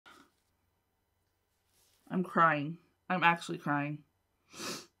I'm crying. I'm actually crying.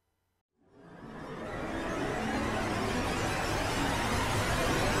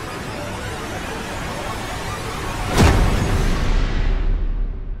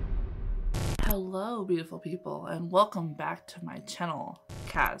 Hello, beautiful people, and welcome back to my channel.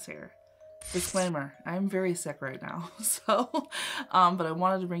 Kaz here. Disclaimer, I'm very sick right now, so, but I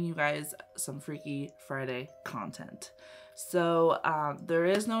wanted to bring you guys some Freaky Friday content. So, there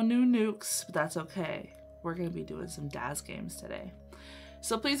is no new nukes, but that's okay. We're going to be doing some Daz games today.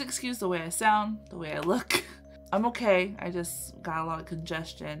 So please excuse the way I sound, the way I look. I'm okay, I just got a lot of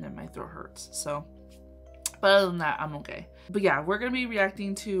congestion and my throat hurts, so. But other than that, I'm okay. But yeah, we're going to be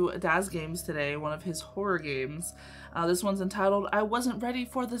reacting to Daz games today, one of his horror games. This one's entitled, I Wasn't Ready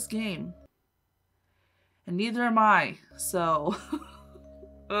for This Game. And neither am I, so,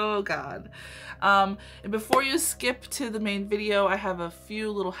 oh god. And before you skip to the main video, I have a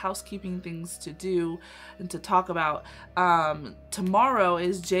few little housekeeping things to do and to talk about. Tomorrow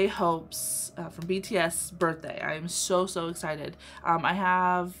is J-Hope's, from BTS, birthday. I am so excited. I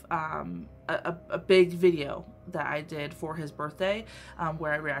have a big video that I did for his birthday,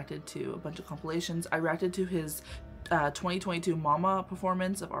 where I reacted to a bunch of compilations. I reacted to his 2022 Mama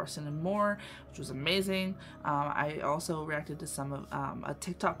performance of Arson and More, which was amazing. I also reacted to some of a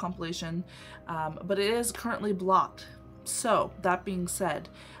TikTok compilation, but it is currently blocked. So that being said,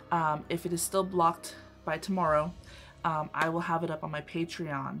 if it is still blocked by tomorrow, I will have it up on my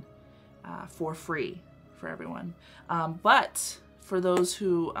Patreon for free for everyone. But for those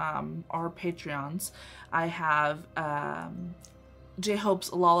who are Patreons, I have J-Hope's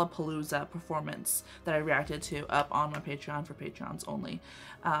Lollapalooza performance that I reacted to up on my Patreon for Patreons only.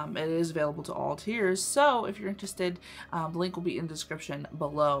 It is available to all tiers, so if you're interested, the link will be in the description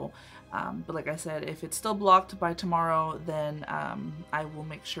below. But like I said, if it's still blocked by tomorrow, then I will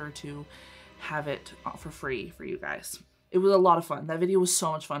make sure to have it for free for you guys. It was a lot of fun. That video was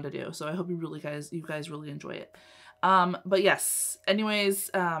so much fun to do, so I hope you guys really enjoy it. But yes,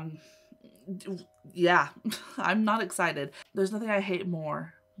 anyways, yeah, I'm not excited. There's nothing I hate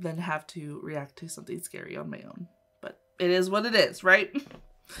more than have to react to something scary on my own, but it is what it is, right?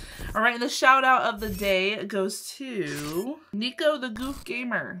 All right, and the shout out of the day goes to Nico the Goof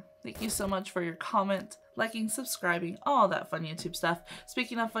Gamer. Thank you so much for your comment, liking, subscribing, all that fun YouTube stuff.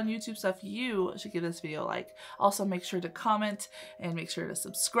 Speaking of fun YouTube stuff, you should give this video a like. Also, make sure to comment and make sure to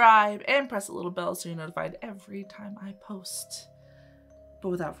subscribe and press the little bell so you're notified every time I post. But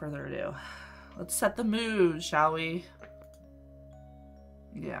without further ado, let's set the mood, shall we?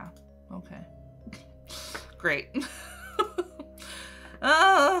 Yeah, okay. Great.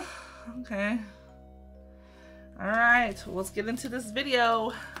 Okay. Alright, let's get into this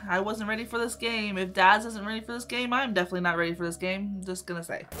video. I wasn't ready for this game. If Daz isn't ready for this game, I'm definitely not ready for this game. I'm just gonna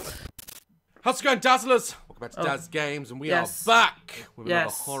say. How's it going, Dazzlers? Welcome back to Daz Games, and we are back with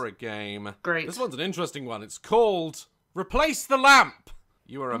another horror game. Great. This one's an interesting one. It's called Replace the Lamp.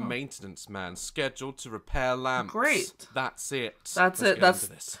 You are a maintenance man scheduled to repair lamps. Great. That's it. That's it.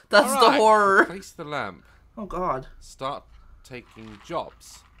 That's All the horror. Replace the lamp. Oh god. Start taking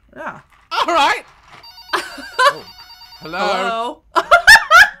jobs. Yeah. All right. Oh. Hello. Hello.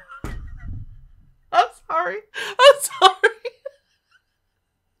 I'm sorry. I'm sorry.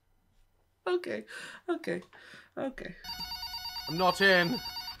 Okay. Okay. Okay. I'm not in.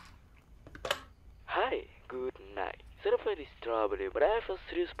 Hi. Good night. Sorry for disturbing you, but I have a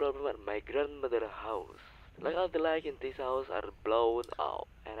serious problem at my grandmother's house. Like all the lights in this house are blown out,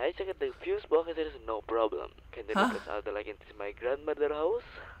 and I checked the fuse box and there is no problem. Can they replace all the lights in my grandmother's house?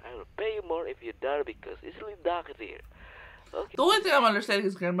 I will pay you more if you dare because it's really dark there. Okay. The only thing I'm understanding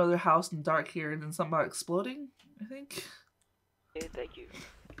is grandmother's house and dark here, and then something about exploding, I think. Okay, thank you.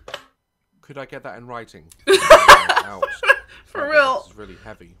 Could I get that in writing? Ouch. For real. This is really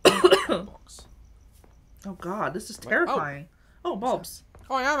heavy. Box. Oh god, this is terrifying. Oh, bulbs.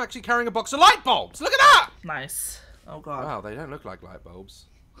 Oh, I am actually carrying a box of light bulbs. Look at that! Nice. Oh god. Wow, they don't look like light bulbs.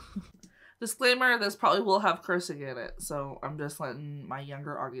 Disclaimer, this probably will have cursing in it, so I'm just letting my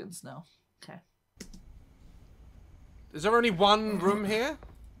younger audience know. Okay. Is there only one room here?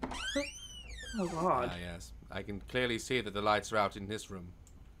 Oh god. Ah, yes. I can clearly see that the lights are out in this room.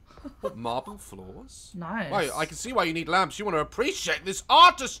 What, marble floors? Nice. Wait, I can see why you need lamps. You want to appreciate this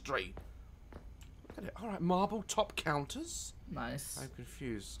artistry. Look at it. All right, marble top counters. Nice. I'm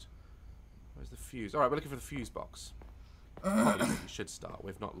confused. Where's the fuse? All right, we're looking for the fuse box. Probably what you should start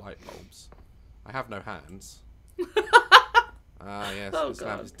with, not light bulbs. I have no hands. Ah, yes. Oh, this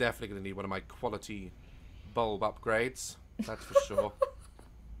lamp is definitely going to need one of my quality bulb upgrades. That's for sure.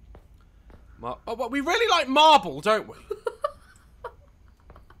 Oh, but we really like marble, don't we?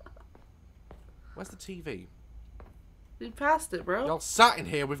 Where's the TV? You passed it, bro. Y'all sat in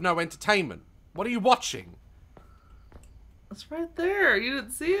here with no entertainment. What are you watching? It's right there. You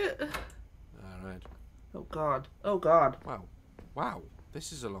didn't see it? Alright. Oh, God. Oh, God. Wow. Wow.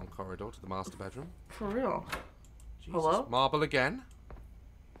 This is a long corridor to the master bedroom. For real. Jesus. Hello? Marble again.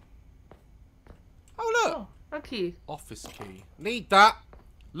 Oh, look. Oh, a key. Office key. Need that.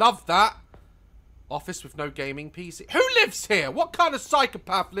 Love that. Office with no gaming PC. Who lives here? What kind of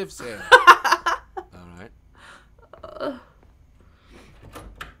psychopath lives here? Alright.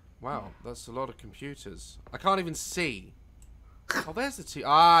 Wow, that's a lot of computers. I can't even see. Oh, there's the T.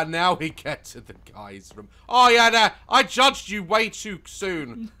 Ah, now we get to the guy's room. Oh, yeah, there. I judged you way too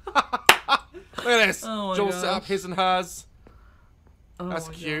soon. Look at this. Oh, It's all set up, his and hers. Oh, That's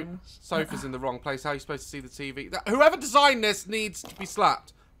my cute. gosh. Sofa's in the wrong place. How are you supposed to see the TV? Whoever designed this needs to be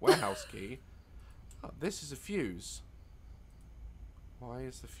slapped. Warehouse key. Oh, this is a fuse. Why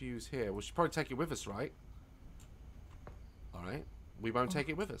is the fuse here? We should probably take it with us, right? Alright. We won't take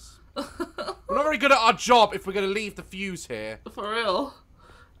it with us. We're not very good at our job if we're going to leave the fuse here. For real.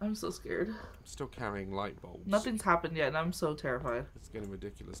 I'm so scared. I'm still carrying light bulbs. Nothing's happened yet, and I'm so terrified. It's getting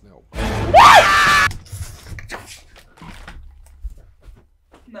ridiculous now.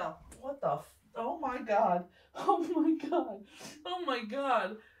 No. What the oh my god. Oh my god. Oh my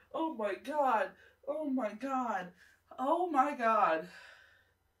god. Oh my god. Oh my god. Oh my god.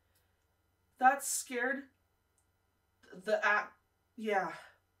 That scared the act. Yeah.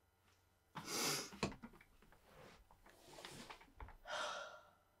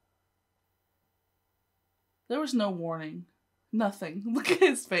 There was no warning. Nothing. Look at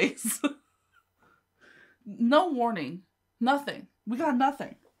his face. No warning. Nothing. We got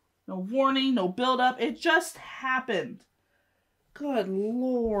nothing. No warning, no build up. It just happened. Good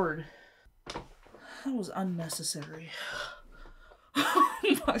Lord. That was unnecessary. Oh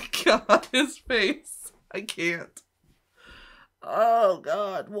my God, his face. I can't. Oh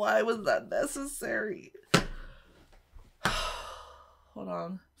God, why was that necessary? Hold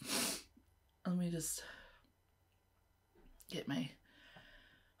on. Let me just get my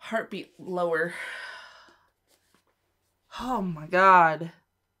heartbeat lower. Oh my God.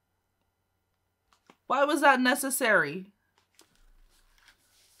 Why was that necessary?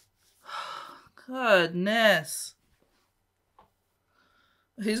 Goodness.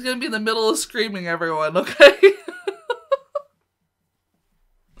 He's gonna be in the middle of screaming, everyone, okay?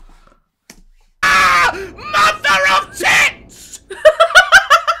 Ah! Mother of tits!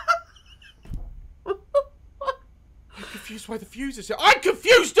 I'm confused why the fuse is here. I'm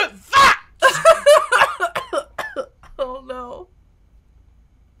confused at that! Oh no.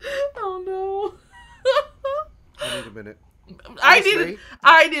 Oh no. I need a minute. I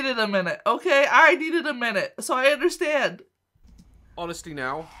needed a minute, okay? I needed a minute, so I understand. Honestly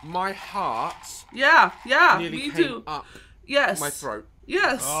now, my heart Yeah, nearly me came too. up Yes. my throat.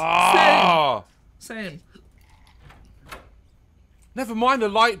 Yes. Oh! Same. Never mind the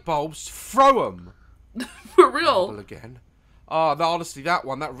light bulbs, throw them. For real. Again. Oh, no, honestly, that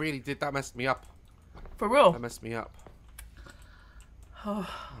one, that really did, that messed me up. For real. That messed me up.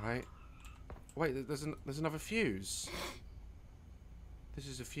 Alright. Wait, there's another fuse. This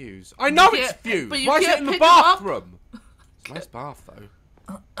is a fuse. I know it's fused! Why is it in the bathroom? It's a nice bath,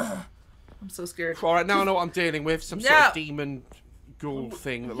 though. I'm so scared. Alright, now I know what I'm dealing with. Some sort of demon ghoul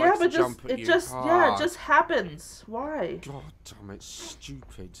thing that likes to jump at you. It just happens. Why? God damn it,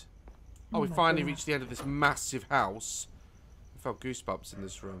 stupid. Oh, we finally reached the end of this massive house. I felt goosebumps in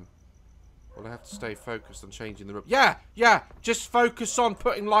this room. Well, I have to stay focused on changing the room. Yeah, just focus on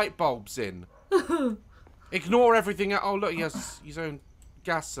putting light bulbs in. Ignore everything. Oh, look, he has his own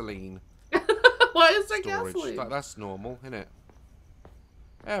gasoline. Why is there storage. gasoline? That's normal, isn't it?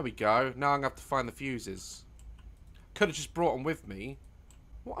 There we go. Now I'm going to have to find the fuses. Could have just brought them with me.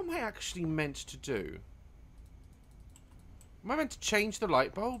 What am I actually meant to do? Am I meant to change the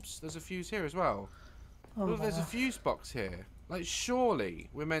light bulbs? There's a fuse here as well. Oh, look, there's a fuse box here. Like, surely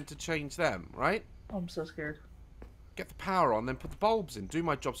we're meant to change them, right? I'm so scared. Get the power on, then put the bulbs in. Do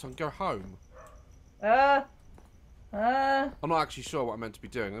my job so I can go home. I'm not actually sure what I'm meant to be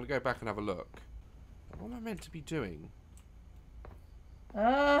doing. I'm going to go back and have a look. What am I meant to be doing?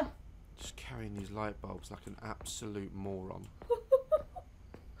 Just carrying these light bulbs like an absolute moron.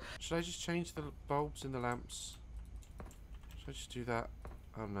 Should I just change the bulbs in the lamps? Should I just do that?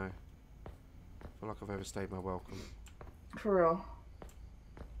 I don't know. I feel like I've overstayed my welcome. For real.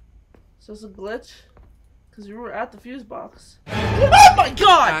 Is this a glitch? Because you were at the fuse box. Oh my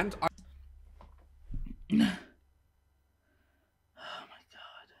God! And I Oh my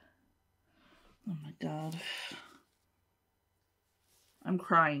God. Oh my God. I'm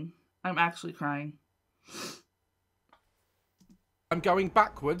crying. I'm actually crying. I'm going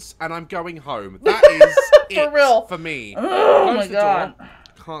backwards and I'm going home. That is it real. for me. Oh Close my the god. door.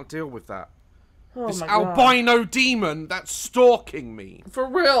 Can't deal with that. Oh This my god. albino demon that's stalking me. For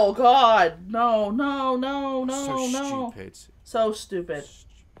real, God. No, no, no, no, So no. stupid. So stupid.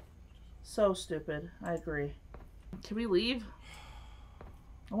 So stupid. I agree. Can we leave?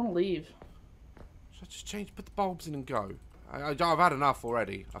 I want to leave. Should I just change, put the bulbs in and go? I've had enough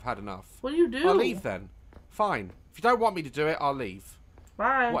already. I've had enough. What do you do? I'll leave then. Fine. If you don't want me to do it, I'll leave.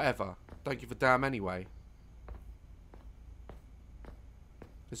 Bye. Whatever. Don't give a damn anyway.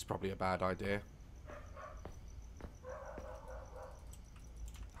 This is probably a bad idea.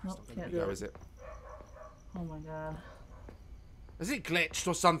 Nope, It's not can't going to do go, it. is it? Oh my god. Is it glitched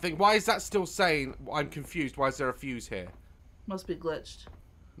or something? Why is that still saying... I'm confused. Why is there a fuse here? Must be glitched.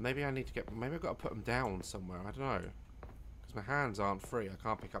 Maybe I need to get... Maybe I've got to put them down somewhere. I don't know. Because my hands aren't free. I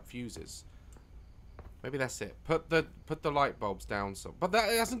can't pick up fuses. Maybe that's it. Put the light bulbs down some. But that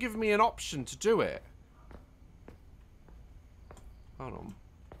hasn't given me an option to do it. Hold on.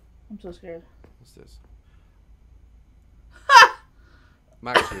 I'm so scared. What's this? I'm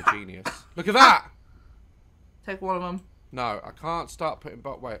actually a genius. Look at that! Take one of them. No, I can't start putting...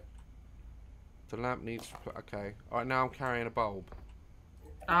 But wait. The lamp needs to put... Okay. Alright, now I'm carrying a bulb.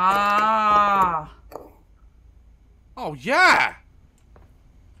 Ah. Oh, yeah!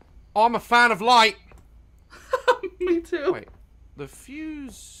 Oh, I'm a fan of light. Me too. Wait. The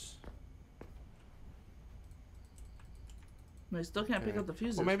fuse... No, you still can't pick up the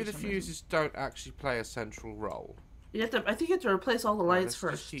fuses. Well, maybe for the some reason. fuses don't actually play a central role. You have to. I think you have to replace all the lights Let's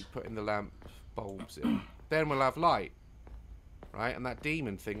first. just keep putting the lamp bulbs in. Then we'll have light. Right? And that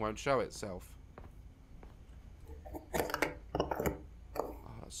demon thing won't show itself. Oh,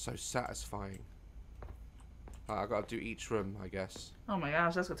 that's so satisfying. I've got to do each room, I guess. Oh my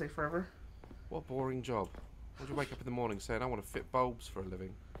gosh, that's gonna take forever. What a boring job. Would you wake up in the morning saying, I want to fit bulbs for a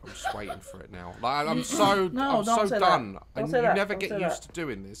living? I'm just waiting for it now. Like, I'm so, No, I'm don't so say done. that. And Don't say you that. never Don't get say used that. to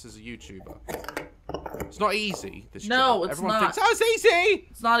doing this as a YouTuber. It's not easy, this No, job. it's Everyone not. thinks, oh, it's easy!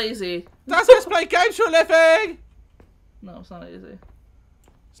 It's not easy. That's us play games for a living! No, it's not easy.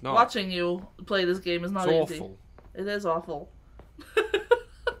 It's not. Watching you play this game is not It's easy. awful. It is awful.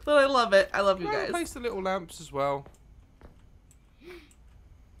 But I love it. I love you Can I guys. replace the little lamps as well?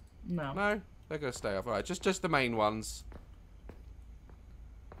 No. No? They're going to stay up. Alright, just the main ones.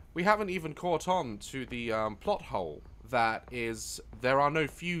 We haven't even caught on to the plot hole. That is, there are no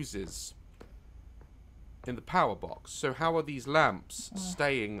fuses in the power box. So how are these lamps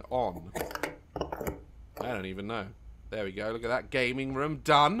staying on? I don't even know. There we go. Look at that gaming room.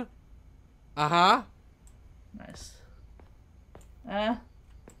 Done. Uh-huh. Nice.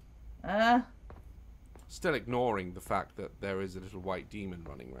 Still ignoring the fact that there is a little white demon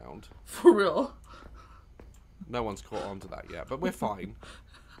running around. For real. No one's caught on to that yet, but we're fine.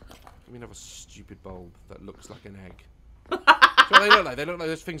 Give me another stupid bulb that looks like an egg. So what they look like? They look like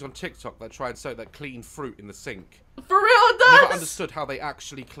those things on TikTok that try and soak that clean fruit in the sink. For real, it I does. never understood how they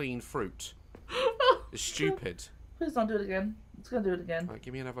actually clean fruit. It's stupid. Please don't do it again. It's gonna do it again. Right,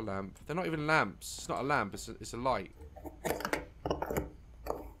 give me another lamp. They're not even lamps. It's not a lamp. It's a light. There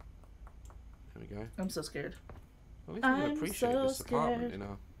we go. I'm so scared. Well, at least we can I'm appreciate so this apartment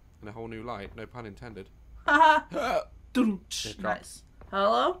scared. in a whole new light. No pun intended. Haha. Pick up. Nice.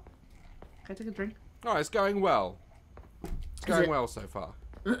 Hello? Can I take a drink? Alright, it's going well. It's going well so far.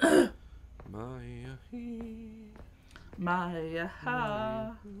 Maya. The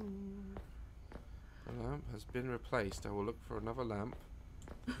lamp has been replaced. I will look for another lamp.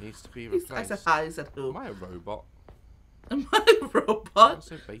 It needs to be I replaced. said hi, he said who. Am I a robot? Am I a robot? That's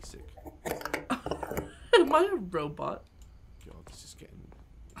so basic. Am I a robot? God, this is getting...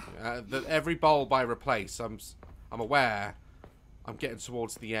 every bulb I replace, I'm aware I'm getting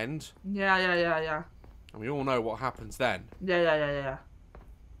towards the end. Yeah. And we all know what happens then. Yeah.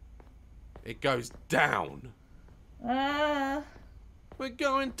 It goes down. We're We're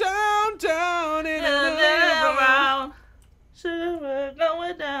going down, down, in and around. around. Sure, we're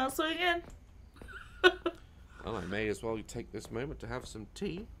going down swinging. Well, I may as well take this moment to have some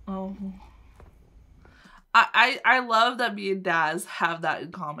tea. Oh. I love that me and Daz have that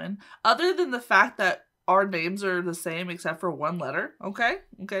in common. Other than the fact that our names are the same except for one letter. Okay?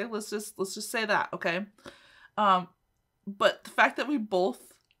 Let's just say that, okay? But the fact that we both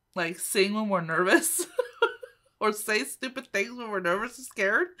like sing when we're nervous or say stupid things when we're nervous and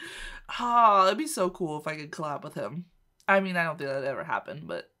scared. Oh, it'd be so cool if I could collab with him. I mean, I don't think that'd ever happen,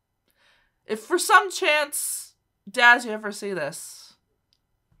 but if for some chance, Daz, you ever see this,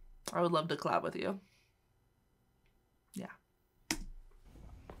 I would love to collab with you. Yeah.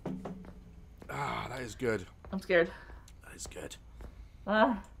 that is good. I'm scared. That is good.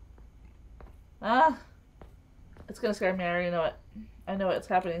 It's gonna scare me. I already know it. I know it's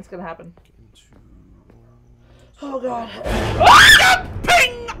happening. It's gonna happen. Oh god.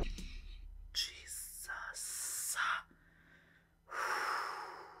 Ping! Jesus.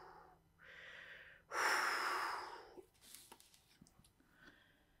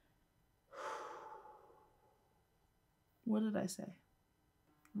 What did I say?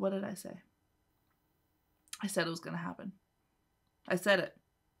 What did I say? I said it was gonna happen. I said it.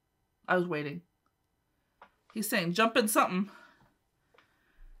 I was waiting. He's saying, jump in something.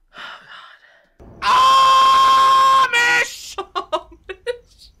 Oh, God. Amish!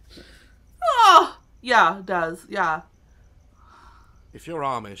 Amish! Oh, yeah, it does. Yeah. If you're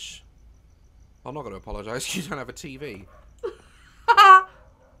Amish, I'm not going to apologise. You don't have a TV.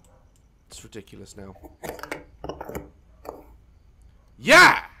 It's ridiculous now.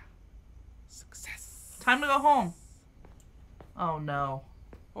 Yeah! Success. Time to go home. Oh, no.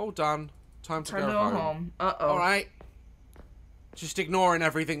 All done. Time to go home. Uh-oh. Alright. Just ignoring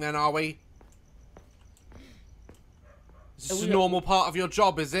everything then, are we? Is this a normal part of your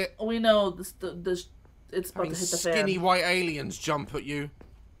job, is it? We know this it's about to hit the fan. Skinny white aliens jump at you.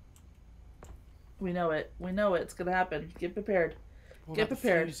 We know it. We know it. It's gonna happen. Get prepared. Get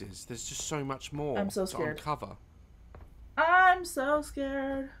prepared. The fuses? There's just so much more I'm so scared. to uncover. I'm so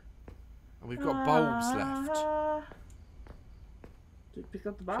scared. And we've got bulbs left. Did you pick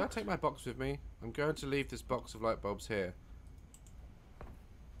up the box? Should I take my box with me? I'm going to leave this box of light bulbs here.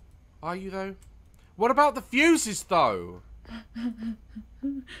 Are you, though? What about the fuses, though?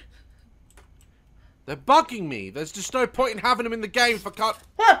 They're bugging me. There's just no point in having them in the game for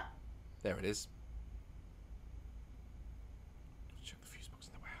There it is. Check the fuse box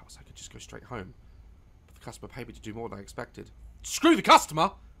in the warehouse. I could just go straight home. But the customer paid me to do more than I expected. Screw the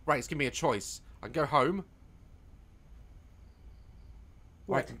customer! Right, it's giving me a choice. I can go home.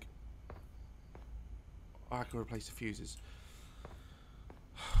 What? I can replace the fuses.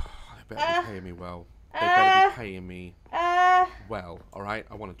 They better be paying me well. They better be paying me well, alright?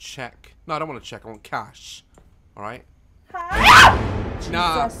 I want to check. No, I don't want to check. I want cash. Alright?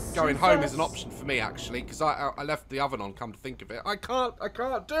 Nah, going home is an option for me, actually, because I left the oven on, come to think of it. I can't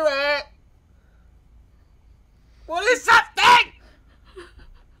do it! What is that thing?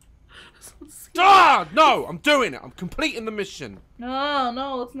 Ah, no, I'm doing it. I'm completing the mission.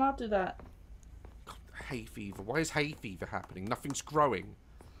 No, let's not do that. God, hay fever. Why is hay fever happening? Nothing's growing.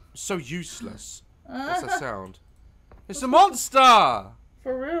 I'm so useless. What's that sound? It's a monster!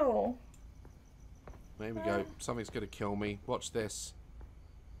 For real. There we go. Something's going to kill me. Watch this.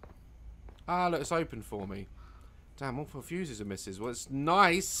 Ah, look, it's open for me. Damn, all 4 fuses are misses. Well, it's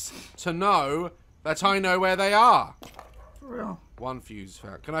nice to know that I know where they are. For real. 1 fuse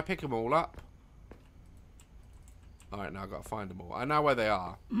found. Can I pick them all up? Alright, now I've got to find them all. I know where they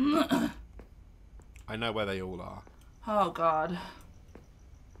are. I know where they all are. Oh, God.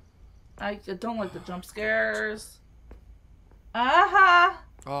 I don't like the jump scares. Aha!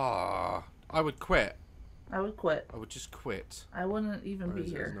 Ah, I would quit. I would quit. I would just quit. I wouldn't even be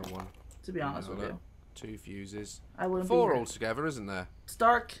here. There's no one. To be honest with you. 2 fuses. I wouldn't 4 be here. altogether, isn't there? It's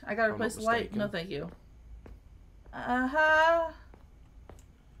dark. I gotta replace the light. No, thank you. Let's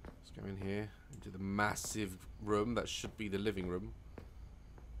go in here into the massive room that should be the living room.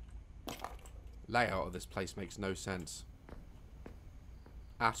 Layout of this place makes no sense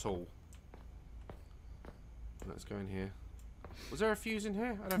at all. Let's go in here. Was there a fuse in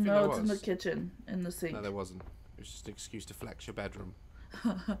here? I don't think there was. No, it's in the kitchen, in the sink. No, there wasn't. It was just an excuse to flex your bedroom.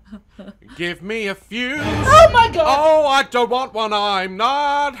 Give me a fuse. Oh my god! Oh, I don't want one. I'm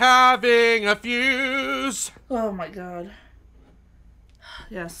not having a fuse. Oh my god.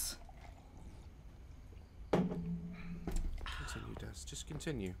 Yes. Continue, Des. Just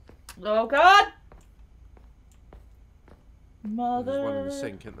continue. Oh god! Mother. There's one in the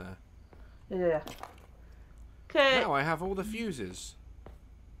sink, isn't there? Yeah. Okay. Now I have all the fuses.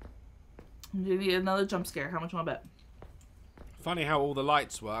 You need another jump scare. How much you want to bet? Funny how all the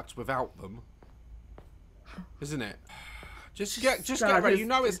lights worked without them. Isn't it? Just get ready. You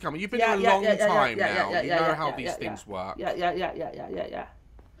know it's coming. You've been here a long time now. You know how these things work. Yeah.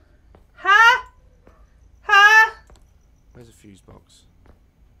 Ha! Ha! Where's a fuse box?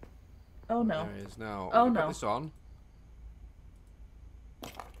 Oh no. There it is now. Oh Put no. this on.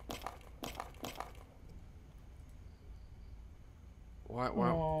 Why?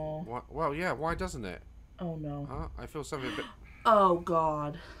 Well, yeah. Why doesn't it? Oh no. Huh? I feel something a bit. Oh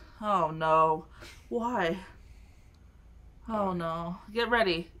god. Oh no. Why? Oh no. Get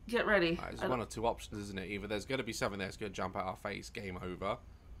ready. Get ready. There's one or two options, isn't it? Either there's going to be something that's going to jump out our face, game over,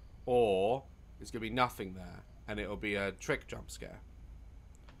 or There's going to be nothing there. And it'll be a trick jump scare.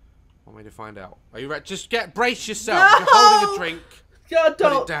 Want me to find out? Are you ready? Just brace yourself. No! You're holding a drink. God,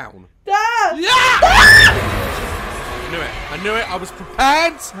 don't. Put it down. Dad! Yeah! I knew it. I was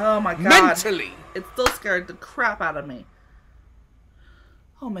prepared. Oh my God. Mentally. It still scared the crap out of me.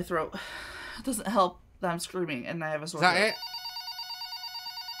 Oh, my throat. It doesn't help that I'm screaming and I have a sore throat. Is that it?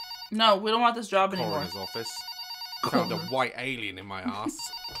 No, we don't want this job anymore. Coroner's office. Found a white alien in my ass.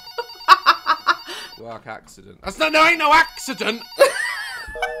 Work accident. That's no, ain't no accident.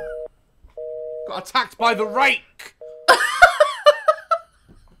 Got attacked by the rake.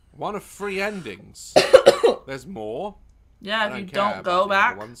 One of 3 endings. There's more. Yeah, if you don't go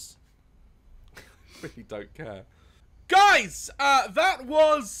back. Really don't care. Guys, that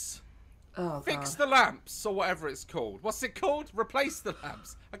was Fix the Lamps or whatever it's called. What's it called? Replace the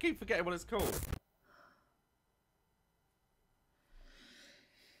Lamps. I keep forgetting what it's called.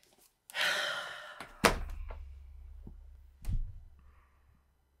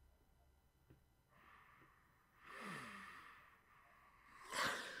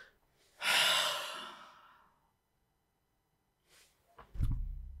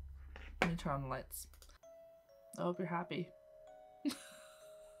 Let me turn on the lights. I hope you're happy.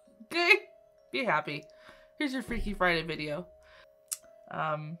 Okay? Be happy. Here's your Freaky Friday video.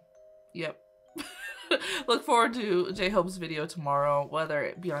 Yep. Look forward to J-Hope's video tomorrow, whether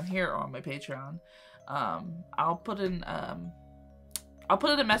it be on here or on my Patreon. I'll put in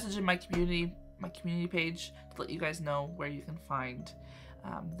a message in my community page to let you guys know where you can find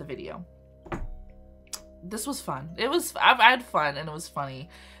the video. This was fun. I had fun and it was funny.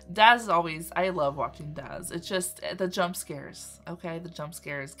 Daz is always, I love watching Daz. It's just the jump scares, okay? The jump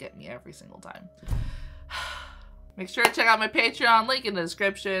scares get me every single time. Make sure to check out my Patreon, link in the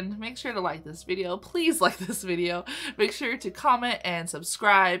description. Make sure to like this video. Please like this video. Make sure to comment and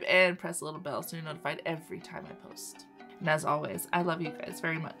subscribe and press the little bell so you're notified every time I post. And as always, I love you guys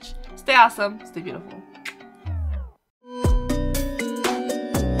very much. Stay awesome, stay beautiful.